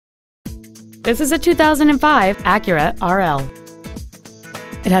This is a 2005 Acura RL.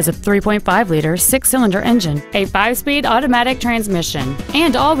 It has a 3.5-liter six-cylinder engine, a 5-speed automatic transmission,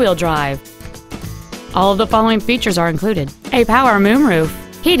 and all-wheel drive. All of the following features are included: a power moonroof,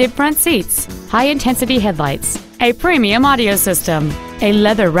 heated front seats, high-intensity headlights, a premium audio system, a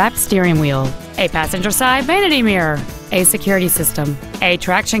leather-wrapped steering wheel, a passenger side vanity mirror, a security system, a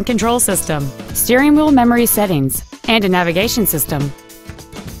traction control system, steering wheel memory settings, and a navigation system.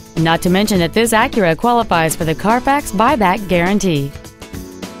 Not to mention that this Acura qualifies for the Carfax buyback guarantee.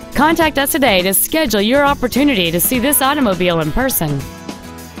 Contact us today to schedule your opportunity to see this automobile in person.